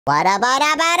Welcome back to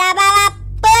the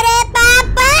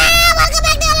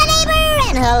neighbor!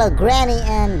 And hello, Granny,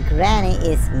 and Granny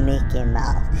is Mickey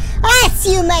Mouse. As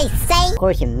you may say! Of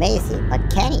course you may see, but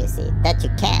can you see? That you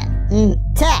can.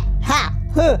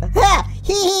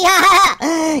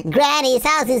 Granny's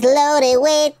house is loaded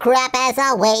with crap as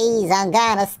always. I'm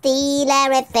gonna steal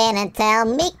everything and tell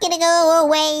Mickey to go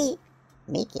away.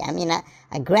 Mickey? I mean, a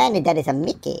Granny that is a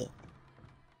Mickey.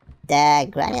 The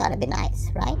Granny ought to be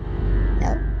nice, right?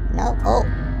 No, oh,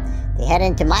 they head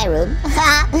into my room.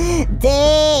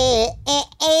 They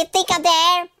think I'm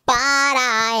there, but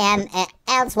I am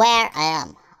elsewhere. I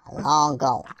am long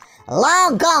gone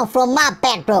from my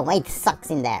bedroom. It sucks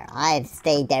in there. I've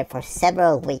stayed there for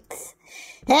several weeks,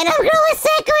 and I'm growing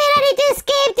sick of it. I need to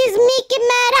escape this Mickey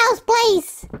Madhouse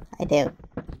place. I do,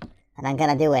 and I'm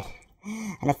gonna do it.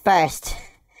 And the first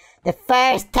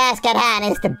task at hand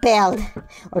is to build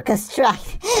or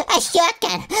construct a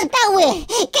shotgun that we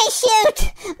can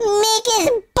shoot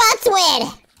Mickey's butts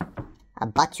with. A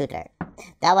butt shooter.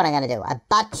 That's what I'm gonna do. A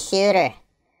butt shooter.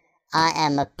 I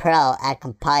am a pro at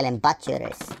compiling butt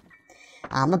shooters.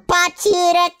 I'm a butt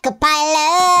shooter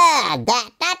compiler.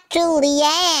 That I truly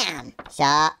am.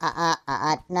 Shot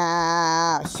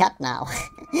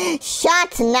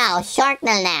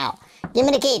now. Give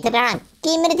me the key to the trunk.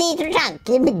 Give me the key to the trunk.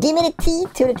 Give me the key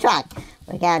to the trunk.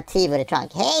 We're gonna tea with the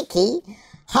trunk. Hey, key.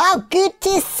 How good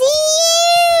to see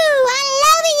you! I'm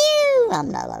loving you!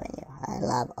 I'm not loving you. I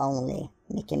love only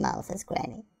Mickey Mouse's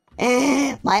Granny.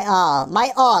 My all.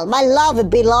 My love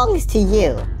belongs to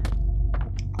you.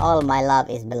 All my love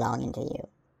is belonging to you.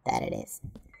 That it is.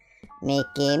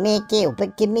 Mickey. Gimme. Hey,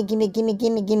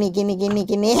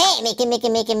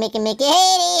 Mickey.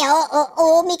 Hey,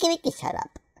 oh, Mickey. Shut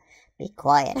up. Be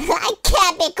quiet. I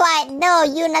can't be quiet. No,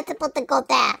 you're not supposed to go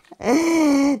there.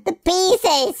 The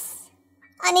pieces.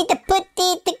 I need to put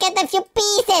together a few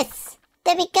pieces.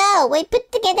 There we go. We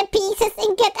put together pieces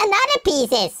and get another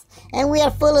pieces. And we are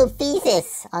full of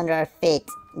feces under our feet.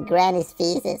 Granny's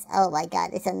feces. Oh my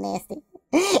god, it's so nasty.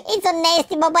 It's so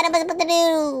nasty, but what am I supposed to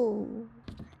do?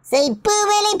 Say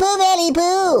boo,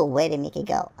 boo. Where did Mickey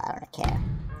go? I don't care.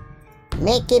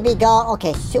 Mickey be gone.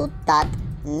 Okay, shoot that.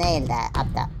 Nail that.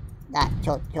 Up that.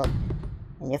 Shoot.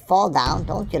 When you fall down,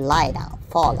 don't you lie down.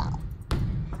 Fall down.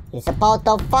 You're supposed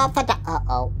to fall for the...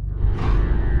 Uh-oh.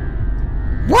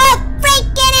 Whoa,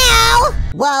 freaking hell!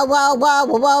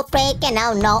 Whoa, freaking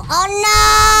hell, no. Oh,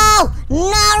 no!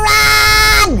 No,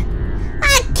 run!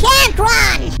 I can't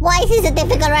run! Why is it so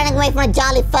difficult running away from a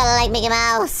jolly fella like Mickey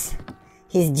Mouse?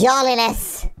 His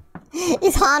jolliness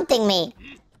is haunting me.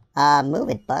 Move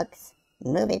it, Bugs.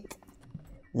 Move it.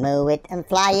 Move it and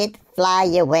fly it. Fly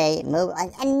away. Move.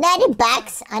 Another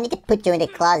box. I need to put you in the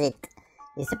closet.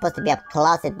 You're supposed to be a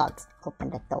closet box. Open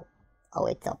the door. Oh,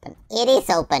 it's open. It is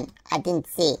open. I didn't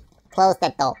see. Close the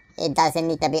door. It doesn't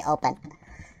need to be open.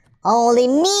 Only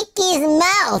Mickey's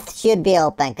mouth should be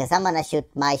open, because I'm gonna shoot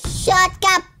my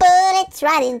shotgun bullets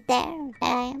right in there.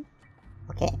 There I am.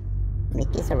 Okay.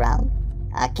 Mickey's around.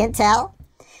 I can tell.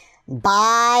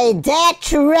 By the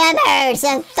tremors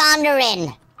and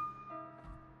thundering.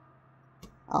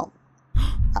 Oh.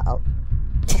 Uh-oh.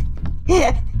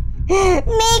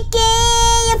 Mickey,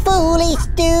 you foolish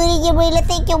dude. You really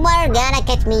think you were gonna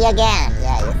catch me again?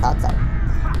 Yeah, you thought so.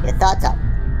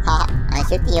 Haha, I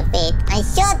shoot your feet. I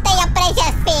shoot your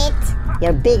precious feet.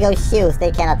 Your big old shoes,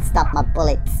 they cannot stop my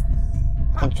bullets.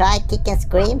 You can try kick and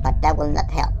scream, but that will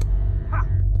not help.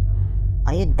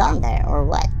 Are you done there, or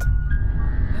what?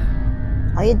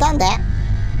 Are you done there?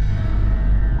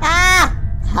 Ah!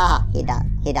 Haha, he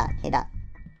done.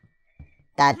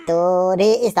 That dude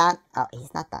is done. Oh,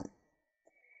 he's not done.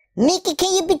 Mickey,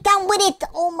 can you be done with it?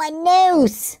 Oh, my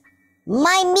nose.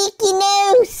 My Mickey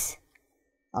nose.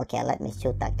 Okay, let me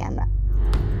shoot that camera.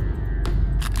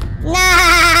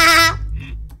 Nah.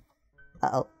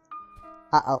 Uh-oh.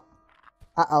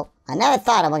 I never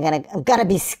thought I'm gonna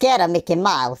be scared of Mickey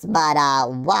Mouse, but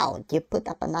wow, you put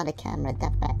up another camera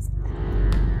that fast.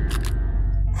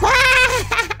 I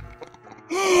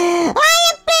am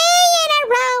playing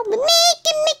around with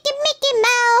Mickey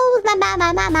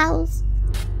Mouse, my mouse.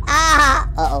 Ah,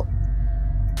 uh-oh.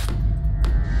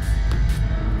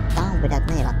 Down with that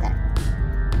nail up there.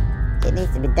 It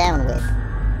needs to be down with.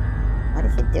 What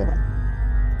is he doing?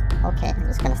 Okay, I'm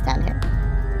just gonna stand here.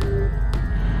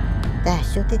 There,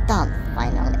 shoot it down,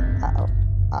 finally.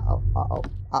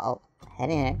 Uh-oh. Head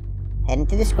in here. Head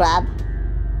into the scrub.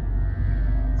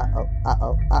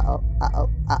 Uh-oh.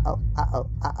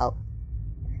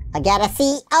 I got a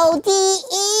CODE!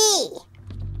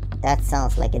 That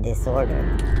sounds like a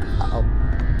disorder. Uh-oh.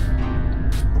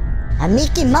 A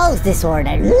Mickey Mouse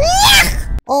disorder.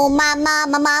 Oh,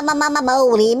 mama,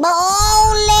 moly,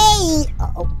 moly!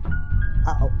 Uh-oh.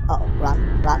 Run.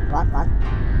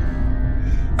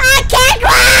 I can't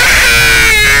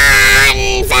run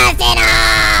fast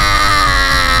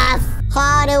enough!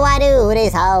 How do I do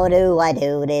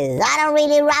this? I don't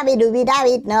really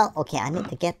rabby-dooby-dabby. No. Okay, I need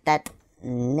to get that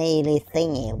naily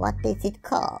thingy. What is it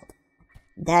called?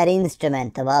 That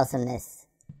instrument of awesomeness.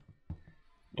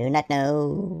 Do not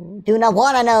know. Do not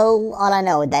wanna know. All I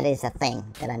know that is a thing.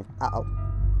 Uh-oh.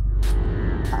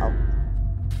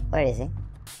 Where is he?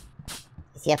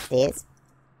 Is he upstairs?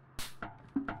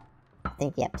 I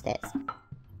think he's upstairs.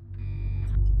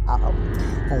 Uh-oh.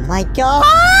 Oh my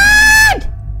god!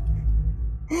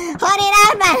 Hurry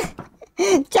up, man!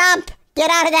 Jump!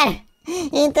 Get out of there!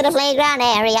 Into the playground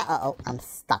area. Uh-oh, I'm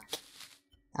stuck.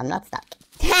 I'm not stuck.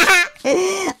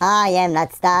 I am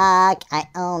not stuck. I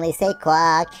only say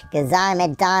quack, cause I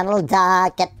met Donald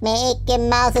Duck at Mickey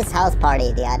Mouse's house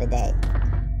party the other day.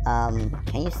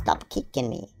 Can you stop kicking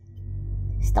me?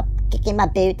 Stop kicking my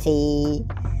booty.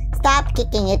 Stop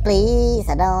kicking it, please.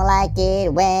 I don't like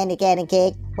it when you're getting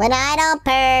kicked. When I don't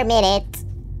permit it.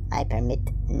 I permit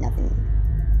nothing.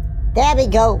 There we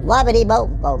go. Wobbity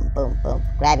boom, boom, boom, boom.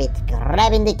 Grab it.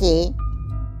 Grabbing the key.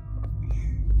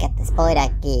 Get the spider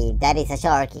key. That is a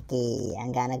sharky key.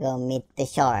 I'm gonna go meet the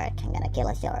shark. I'm gonna kill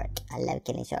a shark. I love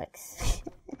killing sharks.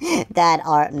 That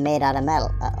are made out of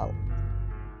metal. Uh-oh.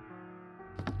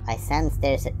 I sense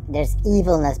there's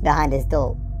evilness behind this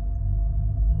door.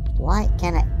 Why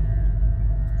can't I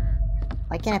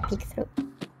peek through?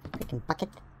 Freaking bucket.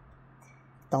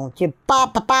 Don't you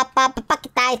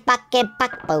bucketize bucket,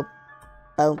 boom.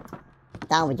 Boom.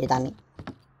 Down with you, dummy.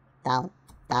 Down.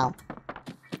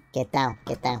 Get down.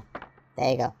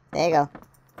 There you go.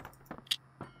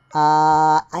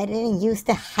 I didn't use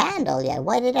the handle yet.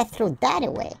 Why did I throw that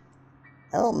away?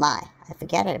 Oh my, I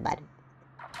forgot about it.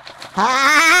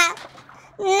 Ah!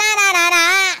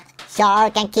 Na!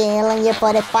 Shark, I'm killing you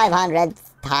for the 500th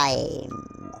time.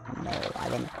 No, I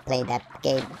didn't play that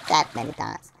game that many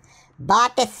times.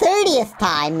 But the 30th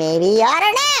time, maybe, I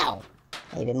don't know.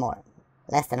 Maybe more.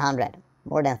 Less than 100.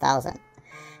 More than 1,000.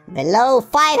 Below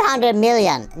 500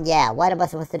 million. Yeah, what am I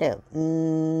supposed to do?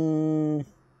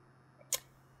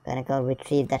 Gonna go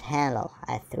retrieve that handle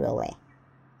I threw away.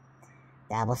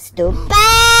 That was stupid!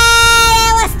 What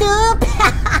am I doing?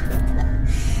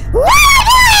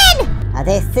 Oh,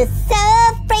 this is so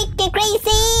freaking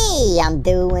crazy! I'm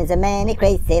doing so many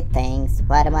crazy things.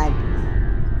 What am I...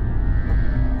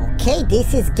 Okay,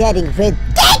 this is getting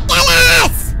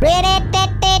ridiculous!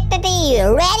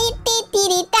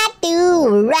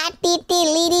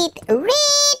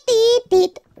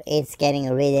 It's getting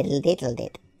really little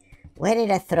bit. Where did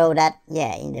I throw that?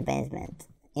 Yeah, in the basement.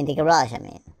 In the garage, I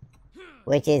mean.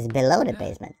 Which is below the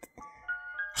basement.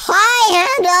 Hi,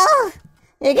 handle!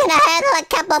 You're gonna handle a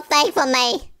couple things for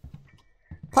me.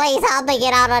 Please help me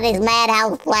get out of this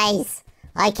madhouse place.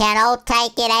 I cannot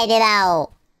take it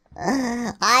anymore.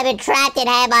 I've been trapped in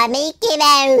here by Mickey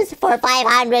Mouse for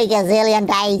 500 gazillion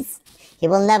days. He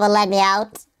will never let me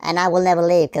out, and I will never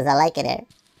leave because I like it here.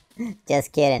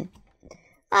 Just kidding.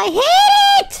 I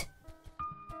hate it!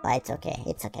 But it's okay.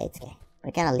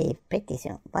 We're gonna leave pretty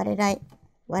soon. What did I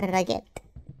get?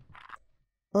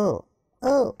 Oh.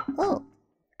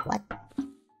 What?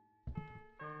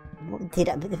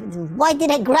 Why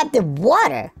did I grab the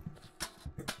water?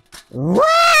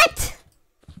 What?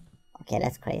 Okay,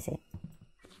 that's crazy.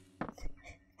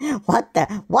 What the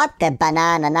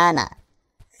banana nana?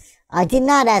 I did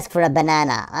not ask for a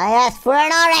banana. I asked for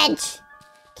an orange.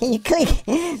 Can you click?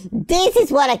 This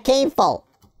is what I came for.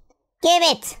 Give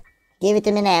it. Give it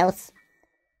to my nose.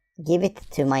 Give it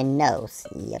to my nose.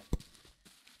 Yep.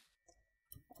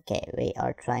 Okay, we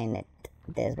are trying it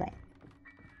this way.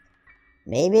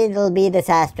 Maybe it'll be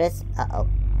disastrous. Uh-oh.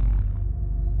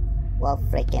 Well,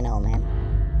 freaking oh, man.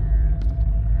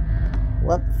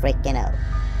 What freaking oh.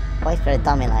 Why is there a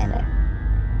dummy lying there?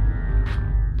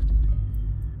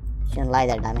 Shouldn't lie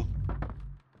there, dummy.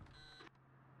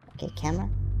 Okay, camera.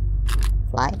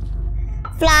 Fly.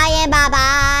 Flying,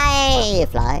 bye-bye!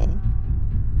 Fly.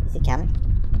 Is he coming?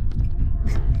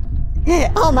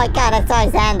 Oh my god, I saw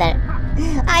his hand there.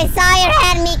 I saw your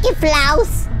hand, Mickey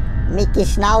Flouse. Mickey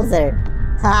Schnauzer.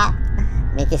 Ha!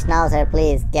 Mickey Schnauzer,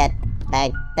 please get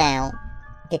back down.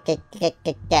 Get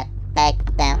back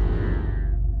down.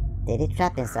 Did he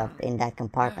trap himself in that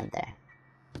compartment there?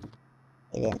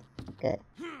 He didn't. Good.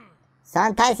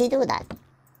 Sometimes he do that.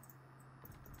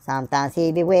 Sometimes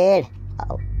he be weird.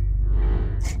 Uh-oh.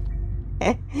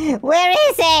 Where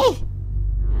is he?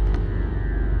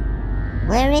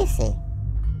 Where is he?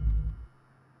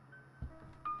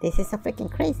 This is so freaking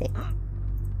crazy.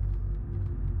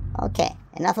 Okay,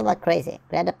 enough about crazy.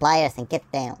 Grab the pliers and get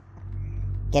down.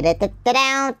 Get it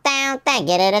down, down, down.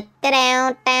 Get it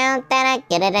down, down, down.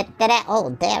 Get it down. Oh,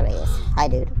 there he is. Hi,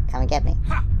 dude. Come and get me.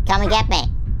 Come and get me.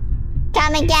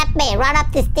 Come and get me. Run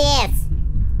up the stairs.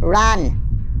 Run.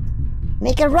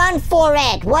 Make a run for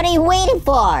it. What are you waiting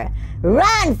for?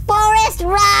 Run, Forrest,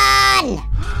 run!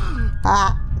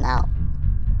 No.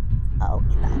 Oh,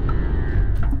 no.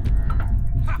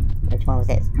 Which one was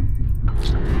this?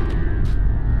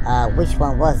 Which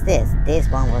one was this? This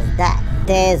one was that.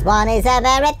 This one is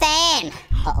everything!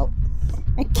 Uh-oh.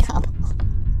 Come on.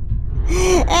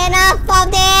 Enough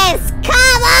of this!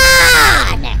 Come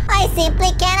on! I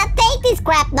simply cannot take this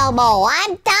crap no more.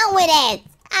 I'm done with it.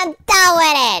 I'm done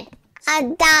with it.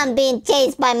 I'm done being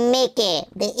chased by Mickey,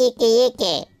 the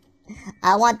Icky.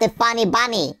 I want the funny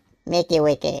bunny, Mickey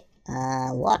Wicky.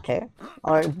 Water,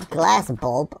 or glass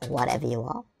bulb, whatever you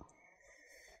want.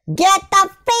 Get the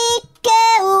freak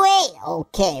away!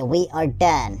 Okay, we are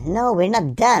done. No, we're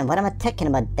not done. What am I talking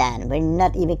about done? We're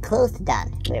not even close to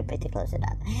done. We're pretty close to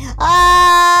done.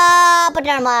 But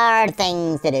there are more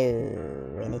things to do.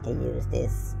 We need to use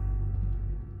this.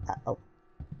 Uh-oh.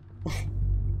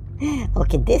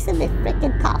 Okay, this will be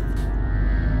freaking tough.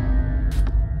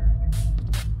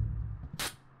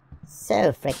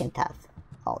 So freaking tough.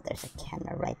 Oh, there's a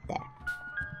camera right there.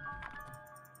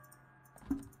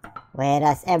 Where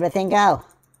does everything go?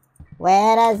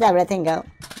 Where does everything go?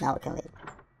 Now we can leave.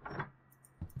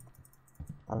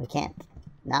 But we can't.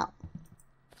 No.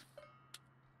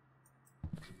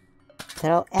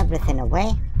 Throw everything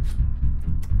away.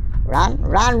 Run,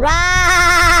 run, run!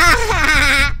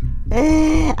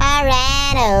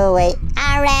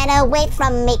 I ran away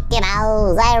from Mickey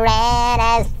Mouse. I ran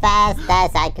as fast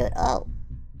as I could. Oh.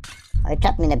 Are you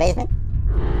trapped me in the basement?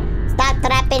 Stop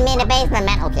trapping me in the basement,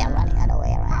 man. Okay, I'm running all the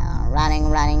way around. Running.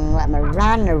 Run.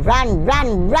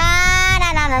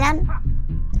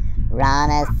 Run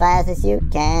as fast as you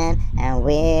can, and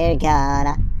we're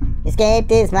gonna escape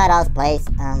this madhouse place.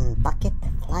 Bucket,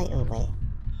 fly away.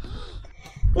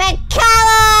 Man, come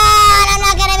on! I'm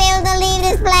not gonna be able to leave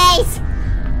this place!